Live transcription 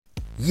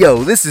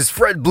Yo, this is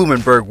Fred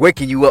Blumenberg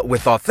waking you up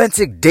with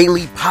authentic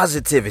daily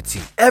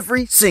positivity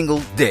every single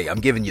day. I'm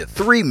giving you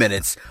 3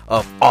 minutes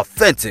of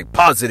authentic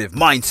positive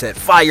mindset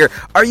fire.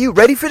 Are you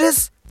ready for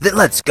this? Then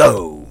let's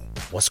go.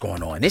 What's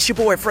going on? It's your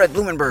boy Fred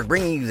Blumenberg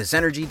bringing you this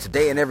energy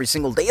today and every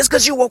single day. It's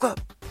because you woke up.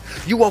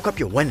 You woke up,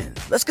 you're winning.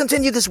 Let's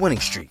continue this winning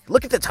streak.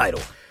 Look at the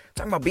title.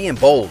 Talking about being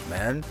bold,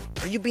 man.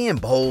 Are you being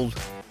bold?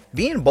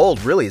 Being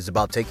bold really is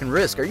about taking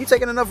risk. Are you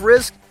taking enough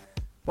risk?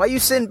 Why are you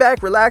sitting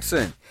back,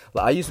 relaxing?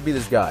 Well, I used to be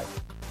this guy.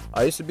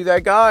 I used to be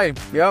that guy.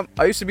 Yep,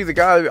 I used to be the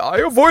guy. I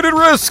avoided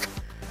risk.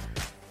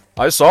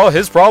 I saw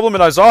his problem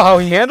and I saw how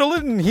he handled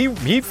it and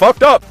he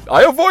fucked up.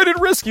 I avoided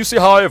risk. You see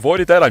how I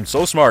avoided that? I'm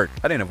so smart.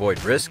 I didn't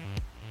avoid risk.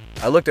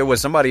 I looked at what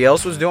somebody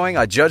else was doing.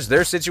 I judged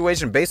their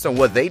situation based on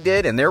what they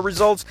did and their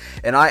results.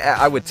 And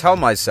I would tell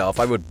myself,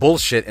 I would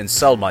bullshit and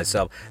sell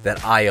myself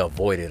that I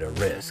avoided a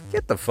risk.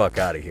 Get the fuck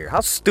out of here.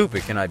 How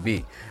stupid can I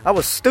be? I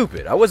was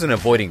stupid. I wasn't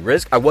avoiding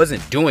risk. I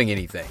wasn't doing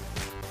anything.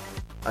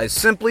 I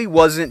simply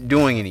wasn't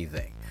doing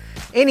anything.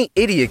 Any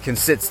idiot can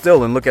sit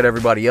still and look at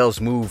everybody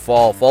else move,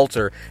 fall,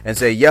 falter, and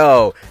say,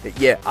 yo,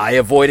 yeah, I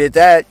avoided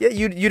that. Yeah,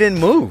 you didn't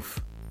move.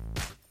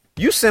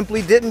 You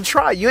simply didn't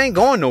try. You ain't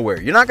going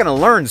nowhere. You're not going to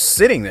learn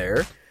sitting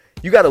there.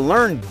 You got to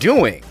learn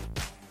doing.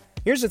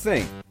 Here's the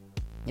thing.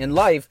 In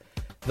life,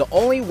 the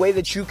only way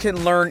that you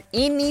can learn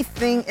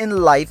anything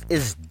in life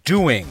is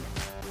doing.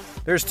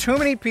 There's too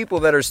many people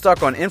that are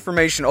stuck on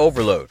information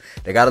overload.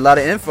 They got a lot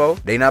of info.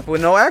 They not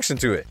putting no action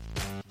to it.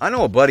 I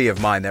know a buddy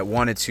of mine that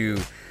wanted to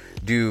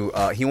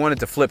he wanted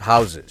to flip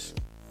houses,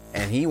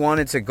 and he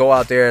wanted to go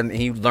out there and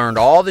he learned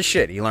all the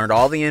shit. He learned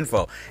all the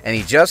info, and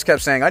he just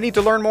kept saying, I need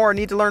to learn more. I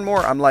need to learn more.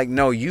 I'm like,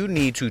 no, you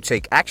need to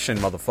take action,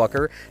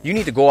 motherfucker. You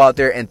need to go out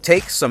there and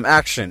take some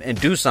action and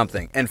do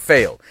something and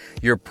fail.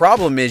 Your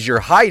problem is you're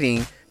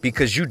hiding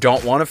because you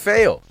don't want to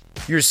fail.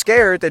 You're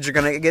scared that you're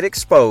going to get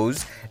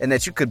exposed and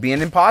that you could be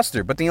an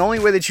imposter. But the only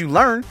way that you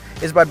learn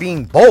is by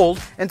being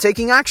bold and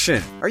taking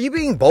action. Are you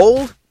being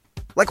bold?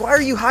 Like, why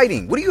are you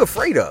hiding? What are you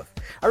afraid of?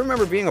 I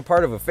remember being a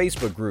part of a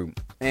Facebook group,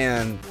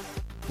 and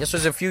this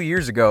was a few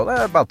years ago,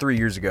 about 3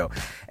 years ago,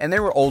 and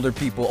there were older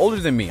people, older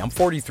than me, I'm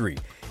 43,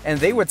 and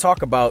they would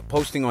talk about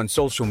posting on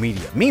social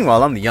media.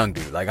 Meanwhile, I'm the young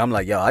dude. I'm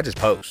like, yo, I just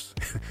post.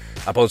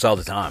 I post all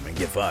the time and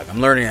get fucked.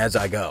 I'm learning as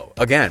I go.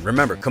 Again,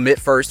 remember, commit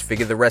first,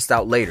 figure the rest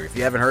out later. If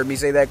you haven't heard me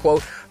say that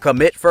quote,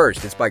 commit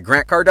first. It's by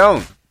Grant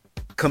Cardone.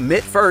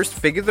 Commit first,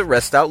 figure the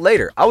rest out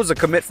later. I was a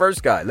commit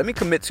first guy. Let me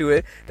commit to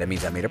it. That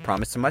means I made a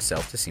promise to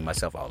myself to see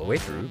myself all the way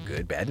through,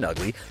 good, bad, and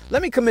ugly.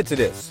 Let me commit to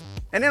this.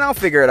 And then I'll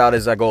figure it out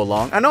as I go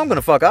along. I know I'm going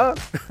to fuck up.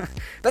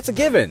 That's a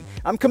given.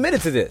 I'm committed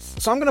to this.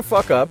 So I'm going to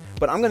fuck up,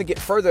 but I'm going to get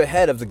further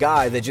ahead of the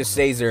guy that just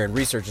stays there and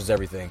researches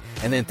everything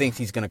and then thinks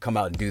he's going to come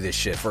out and do this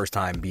shit first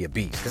time and be a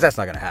beast. Because that's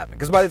not going to happen.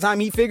 Because by the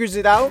time he figures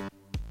it out,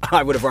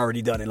 I would have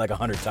already done it like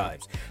 100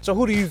 times. So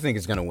who do you think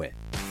is going to win?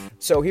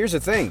 So here's the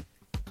thing.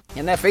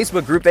 In that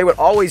Facebook group, they would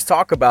always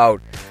talk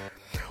about,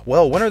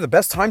 well, when are the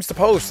best times to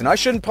post? And I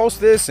shouldn't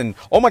post this. And,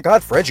 oh my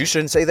God, Fred, you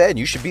shouldn't say that. And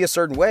you should be a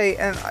certain way.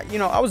 And,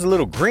 I was a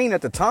little green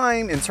at the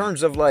time in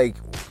terms of like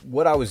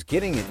what I was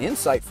getting an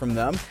insight from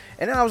them.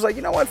 And then I was like,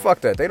 you know what?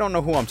 Fuck that. They don't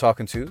know who I'm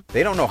talking to.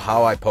 They don't know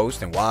how I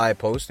post and why I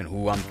post and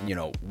who I'm,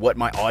 what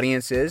my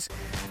audience is.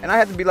 And I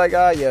had to be like,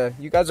 yeah,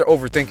 you guys are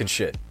overthinking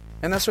shit.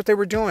 And that's what they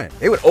were doing.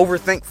 They would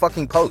overthink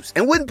fucking posts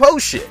and wouldn't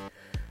post shit.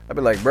 I'd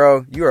be like,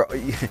 bro,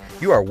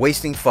 you are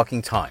wasting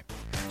fucking time.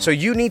 So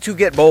you need to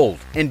get bold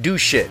and do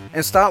shit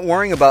and stop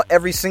worrying about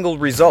every single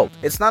result.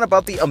 It's not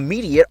about the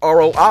immediate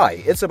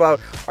ROI. It's about,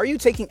 are you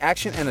taking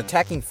action and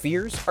attacking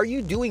fears? Are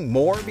you doing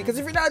more? Because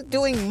if you're not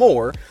doing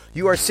more,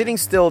 you are sitting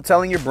still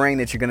telling your brain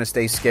that you're going to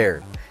stay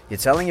scared. You're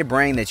telling your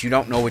brain that you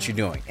don't know what you're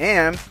doing.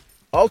 And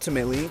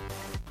ultimately,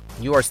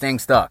 you are staying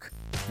stuck.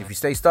 If you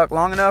stay stuck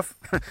long enough,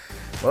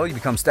 well, you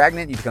become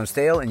stagnant, you become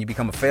stale, and you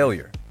become a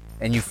failure.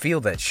 And you feel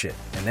that shit.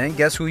 And then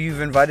guess who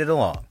you've invited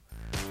along?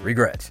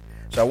 Regret.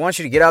 So I want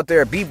you to get out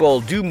there, be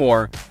bold, do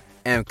more,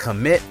 and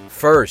commit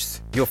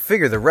first. You'll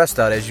figure the rest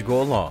out as you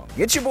go along.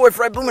 It's your boy,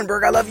 Fred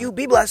Blumenberg. I love you.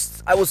 Be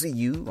blessed. I will see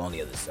you on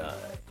the other side.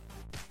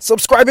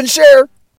 Subscribe and share.